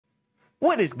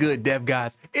What is good, dev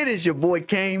guys? It is your boy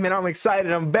Kane, and I'm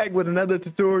excited. I'm back with another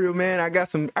tutorial, man. I got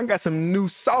some new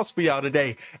sauce for y'all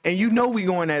today, and you know we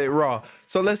going at it raw.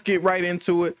 So let's get right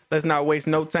into it. Let's not waste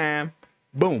no time.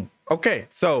 Boom. Okay,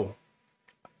 so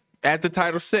as the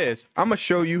title says, I'm gonna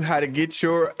show you how to get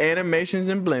your animations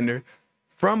in Blender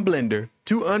from Blender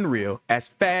to Unreal as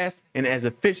fast and as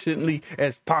efficiently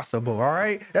as possible. All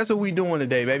right, that's what we doing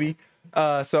today, baby.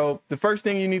 So the first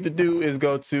thing you need to do is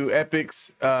go to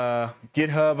Epic's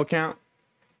GitHub account,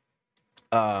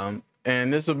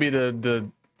 and this will be the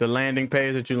landing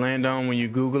page that you land on when you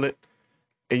Google it.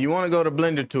 And you want to go to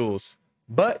Blender Tools.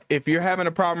 But if you're having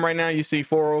a problem right now, you see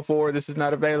 404, this is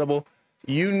not available.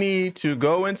 You need to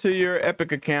go into your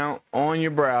Epic account on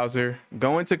your browser,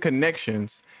 go into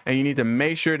connections, and you need to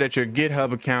make sure that your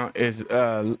GitHub account is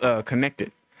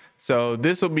connected. So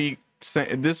this will be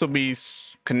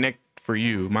connect for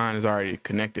you. Mine is already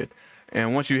connected,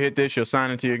 and once you hit this, you'll sign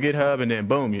into your GitHub, and then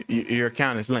boom, your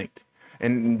account is linked.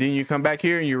 And then you come back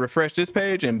here and you refresh this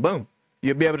page, and boom,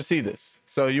 you'll be able to see this.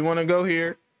 So you want to go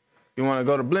here, you want to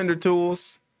go to Blender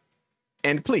Tools,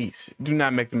 and please do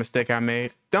not make the mistake I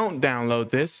made. Don't download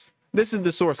this. This is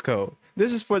the source code.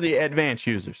 This is for the advanced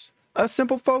users. Us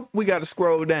simple folk, we got to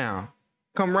scroll down.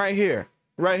 Come right here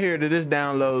to this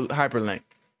download hyperlink.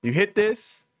 You hit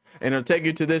this, and it'll take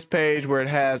you to this page where it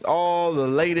has all the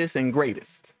latest and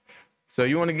greatest. So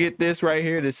you want to get this right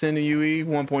here, the UE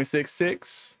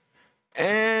 1.66.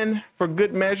 And for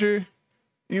good measure,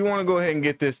 you want to go ahead and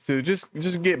get this too. Just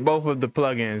get both of the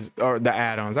plugins or the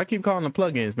add-ons. I keep calling them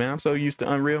plugins, man. I'm so used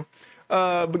to Unreal.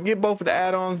 But get both of the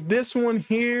add-ons. This one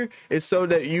here is so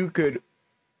that you could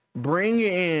bring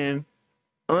in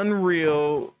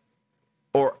Unreal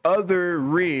or other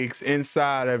rigs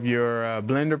inside of your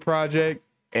Blender project,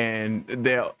 and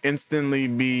they'll instantly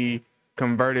be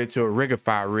converted to a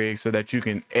Rigify rig so that you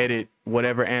can edit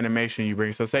whatever animation you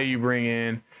bring. So say you bring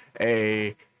in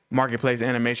a marketplace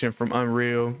animation from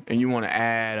Unreal and you want to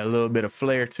add a little bit of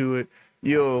flair to it,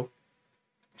 you'll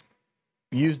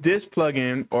use this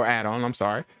plugin or add-on, I'm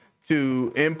sorry,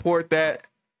 to import that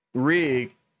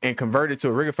rig and convert it to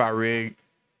a Rigify rig,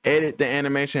 edit the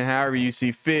animation however you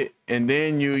see fit, and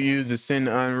then you use the send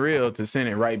to Unreal to send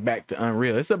it right back to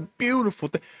Unreal. It's a beautiful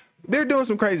thing. They're doing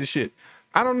some crazy shit.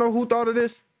 I don't know who thought of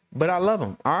this, but I love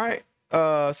them. All right.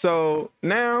 So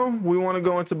now we want to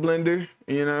go into Blender.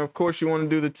 You know, of course, you want to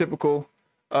do the typical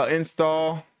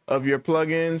install of your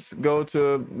plugins. Go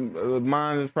to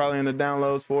mine is probably in the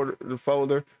downloads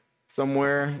folder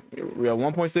somewhere. We have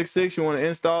 1.66. You want to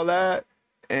install that,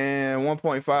 and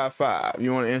 1.55.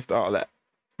 You want to install that.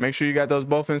 Make sure you got those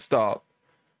both installed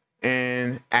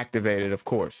and activated, of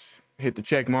course. Hit the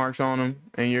check marks on them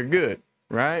and you're good,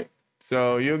 right?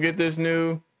 So you'll get this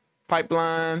new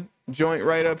pipeline joint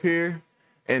right up here,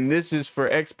 and this is for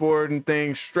exporting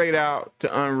things straight out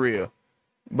to Unreal.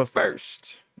 But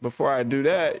first, before I do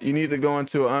that, you need to go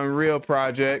into an Unreal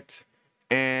project,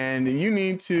 and you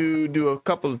need to do a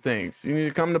couple of things. You need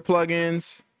to come to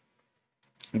plugins,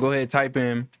 go ahead and type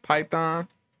in Python,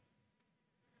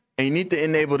 and you need to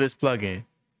enable this plugin,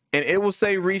 and it will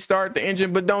say restart the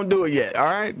engine, but don't do it yet. All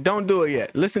right, don't do it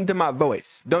yet. Listen to my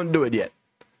voice. Don't do it yet.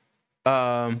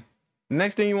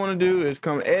 Next thing you want to do is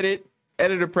come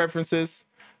editor preferences,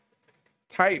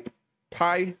 type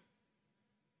pi,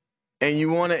 and you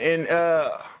want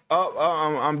to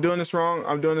I'm doing this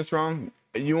wrong.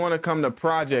 You want to come to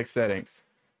project settings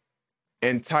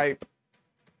and type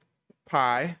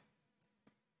pi.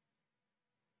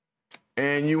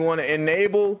 And you want to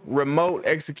enable remote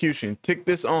execution. Tick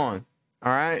this on.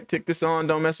 All right, tick this on.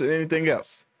 Don't mess with anything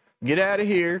else. Get out of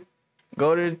here.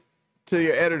 Go to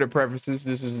your editor preferences.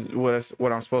 This is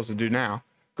what I'm supposed to do now.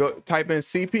 Go type in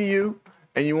CPU,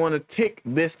 and you want to tick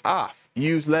this off.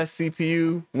 Use less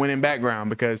CPU when in background,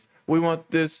 because we want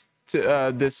this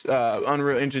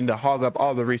Unreal Engine to hog up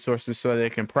all the resources so they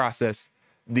can process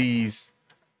these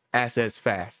assets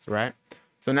fast, right?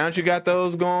 So now that you got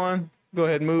those going, go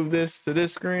ahead and move this to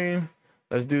this screen.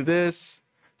 Let's do this.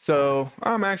 So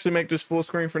I'm actually make this full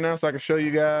screen for now so I can show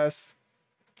you guys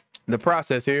the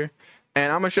process here.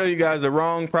 And I'm gonna show you guys the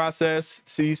wrong process.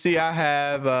 So you see I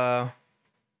have a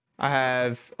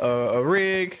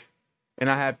rig, and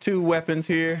I have two weapons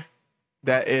here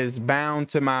that is bound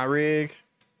to my rig.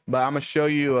 But I'm gonna show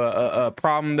you a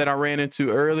problem that I ran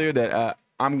into earlier that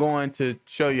I'm going to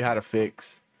show you how to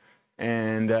fix.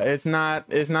 And it's not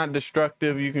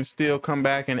destructive. You can still come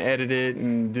back and edit it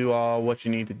and do all what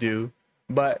you need to do.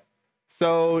 But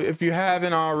so if you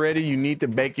haven't already, you need to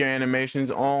bake your animations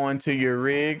onto your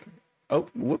rig. Oh,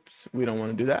 whoops, we don't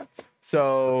want to do that.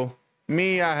 So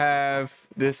me, I have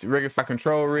this Rigify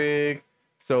control rig.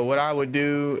 So what I would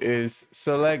do is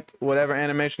select whatever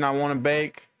animation I want to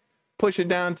bake, push it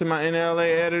down to my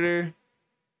NLA editor,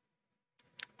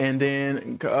 and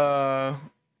then go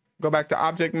back to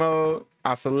object mode.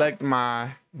 I'll select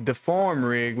my deform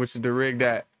rig, which is the rig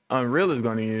that Unreal is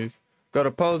going to use. Go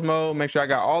to pose mode, make sure I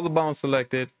got all the bones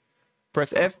selected.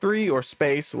 Press F3 or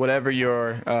space, whatever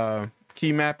your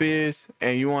key map is,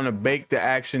 and you want to bake the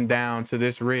action down to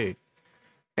this rig.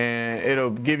 And it'll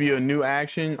give you a new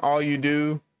action. All you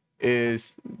do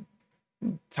is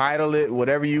title it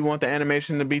whatever you want the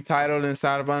animation to be titled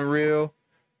inside of Unreal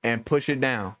and push it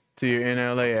down to your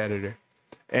NLA editor.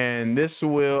 And this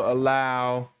will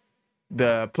allow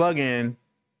the plugin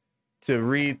to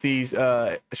read these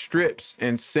strips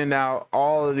and send out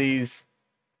all of these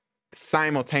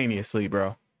simultaneously,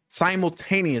 bro.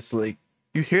 Simultaneously.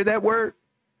 You hear that word?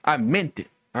 I meant it.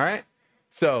 All right.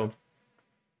 So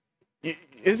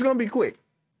it's going to be quick.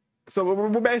 So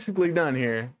we're basically done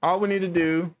here. All we need to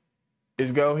do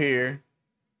is go here,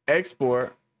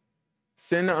 export,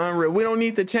 send to Unreal. We don't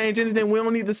need to change anything. We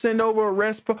don't need to send over a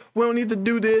rest. We don't need to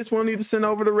do this. We don't need to send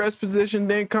over the rest position,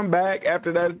 then come back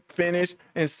after that's finished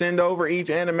and send over each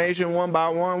animation one by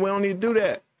one. We don't need to do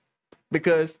that,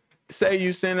 because say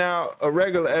you send out a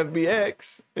regular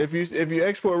FBX. If you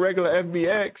export regular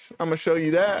FBX, I'm gonna show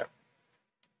you that.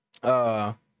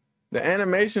 The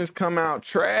animations come out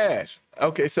trash.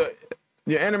 Okay, so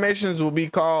your animations will be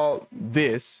called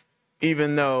this,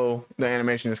 even though the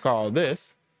animation is called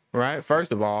this, right?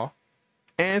 First of all,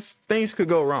 and things could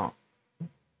go wrong.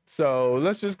 So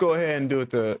let's just go ahead and do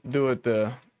it. Let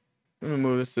me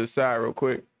move this to the side real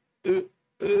quick. I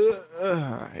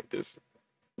hate this.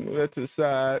 Move that to the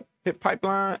side. Hit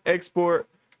pipeline, export,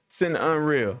 send to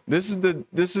Unreal. This is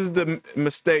the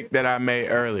mistake that I made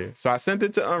earlier. So I sent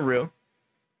it to Unreal.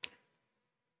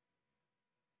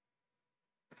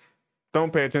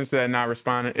 Don't pay attention to that not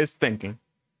responding. It's thinking.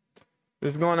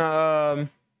 It's gonna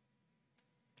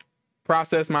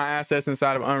process my assets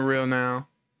inside of Unreal now,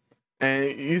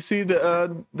 and you see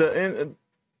the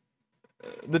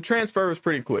transfer was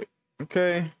pretty quick.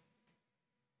 Okay.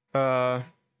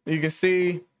 You can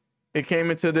see it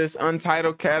came into this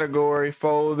untitled category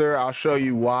folder. I'll show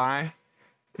you why.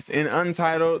 It's in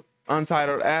untitled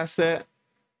asset,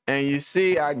 and you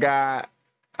see I got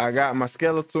my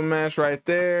skeletal mesh right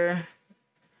there.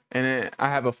 And then I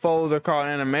have a folder called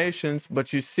animations,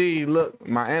 but you see, look,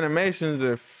 my animations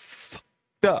are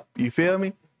fucked up. You feel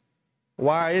me?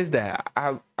 Why is that?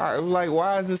 I'm like,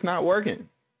 why is this not working?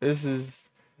 This is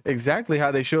exactly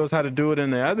how they show us how to do it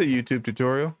in the other YouTube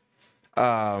tutorial.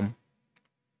 But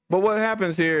what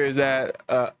happens here is that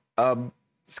a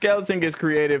skeleton gets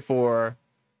created for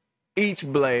each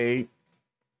blade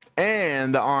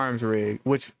and the arms rig,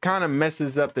 which kind of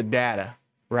messes up the data,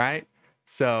 right?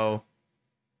 So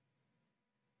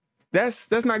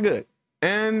that's not good.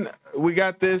 And we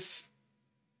got this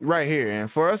right here.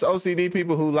 And for us OCD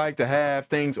people who like to have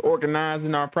things organized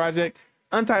in our project,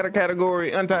 untitled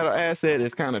category, untitled asset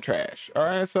is kind of trash. All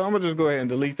right, so I'm gonna just go ahead and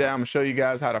delete that. I'm gonna show you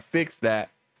guys how to fix that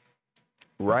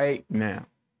right now.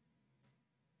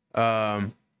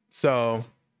 So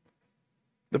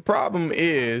the problem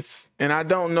is, and I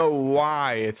don't know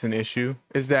why it's an issue,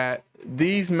 is that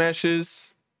these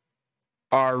meshes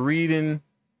are reading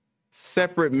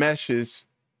separate meshes,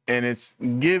 and it's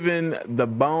given the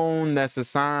bone that's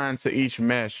assigned to each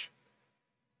mesh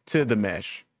to the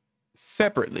mesh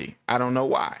separately. I don't know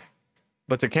why,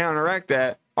 but to counteract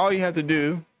that, all you have to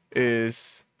do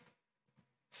is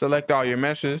select all your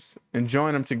meshes and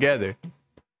join them together.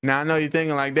 Now I know you're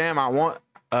thinking like, damn, I want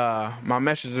my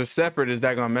meshes are separate. Is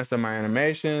that gonna mess up my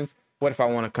animations? What if I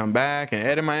want to come back and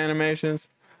edit my animations?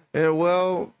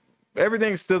 Well,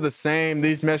 everything's still the same.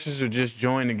 These meshes are just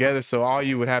joined together. So all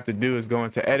you would have to do is go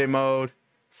into edit mode,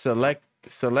 select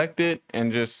it,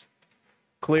 and just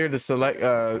clear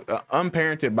the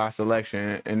unparent it by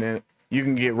selection, and then you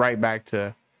can get right back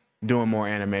to doing more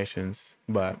animations.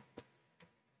 But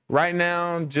right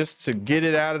now, just to get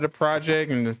it out of the project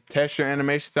and to test your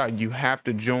animations out, you have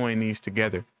to join these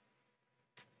together.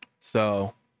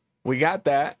 So we got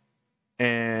that,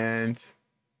 and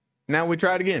now we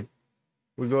try it again.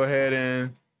 We go ahead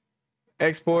and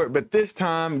export, but this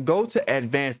time go to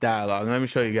advanced dialog. Let me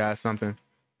show you guys something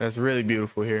that's really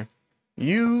beautiful here.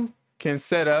 You can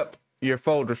set up your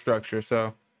folder structure.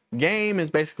 So game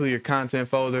is basically your content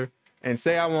folder, and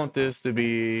say I want this to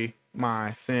be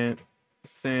my send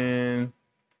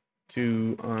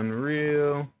to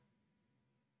Unreal,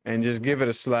 and just give it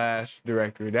a slash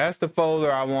directory. That's the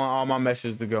folder I want all my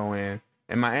meshes to go in,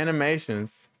 and my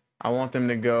animations, I want them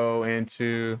to go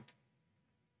into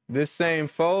this same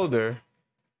folder,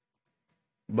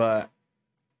 but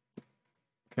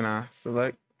Can I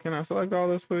select all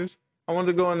this, please? I want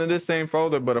to go into this same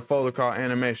folder, but a folder called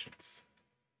animations.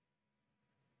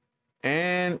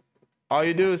 And all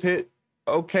you do is hit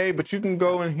OK, but you can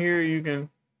go in here. You can,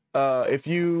 if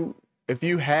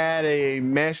you had a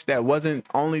mesh that wasn't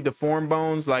only the form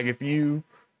bones, like if you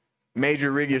made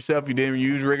your rig yourself, you didn't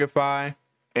use Rigify,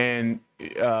 and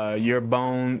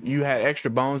you had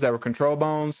extra bones that were control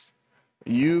bones,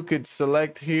 you could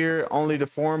select here only the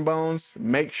form bones.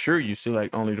 Make sure you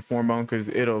select only the form bone, because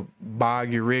it'll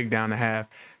bog your rig down to have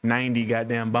 90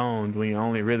 goddamn bones when you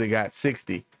only really got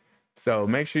 60. So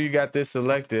make sure you got this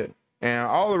selected, and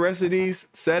all the rest of these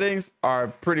settings are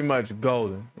pretty much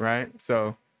golden, right?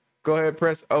 So go ahead,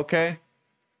 press OK,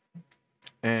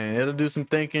 and it'll do some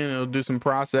thinking, it'll do some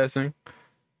processing.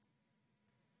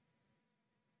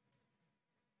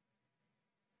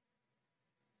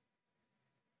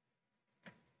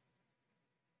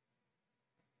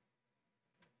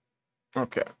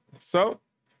 Okay, so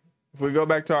if we go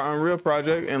back to our Unreal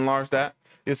project and enlarge that,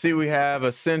 you'll see we have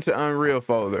a send to Unreal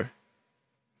folder.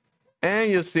 And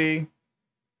you'll see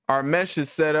our mesh is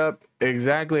set up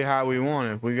exactly how we want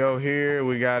it. If we go here,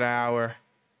 we got our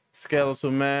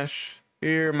skeletal mesh.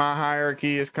 Here, my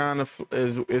hierarchy is kind of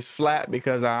is flat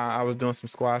because I was doing some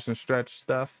squash and stretch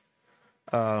stuff.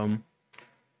 My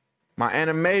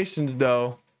animations,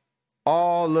 though,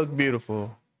 all look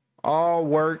beautiful. All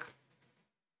work.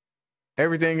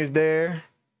 Everything is there.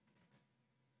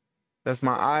 That's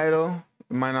my idle.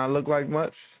 It might not look like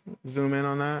much. Zoom in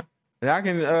on that. And I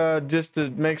can just to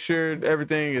make sure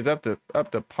everything is up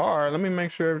to par. Let me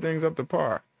make sure everything's up to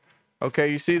par.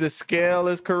 Okay, you see the scale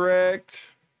is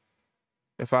correct.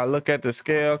 If I look at the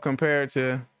scale compared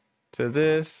to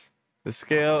this, the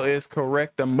scale is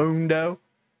correctamundo.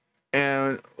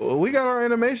 And we got our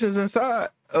animations inside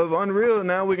of Unreal.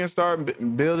 Now we can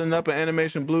start building up an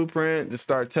animation blueprint to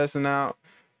start testing out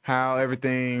how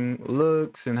everything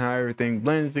looks and how everything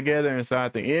blends together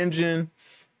inside the engine.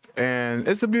 And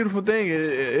it's a beautiful thing.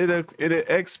 It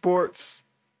exports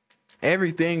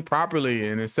everything properly,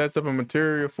 and it sets up a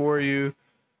material for you.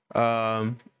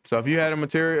 So if you had a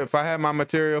material, if I had my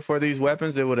material for these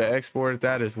weapons, it would have exported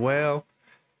that as well.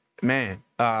 Man,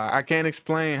 I can't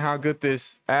explain how good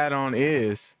this add-on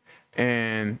is,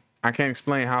 and I can't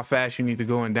explain how fast you need to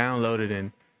go and download it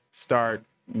and start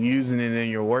using it in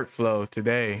your workflow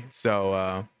today.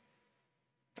 So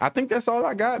I think that's all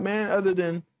I got, man, other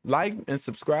than like and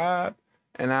subscribe.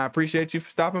 And I appreciate you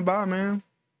for stopping by, man.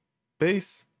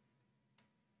 Peace.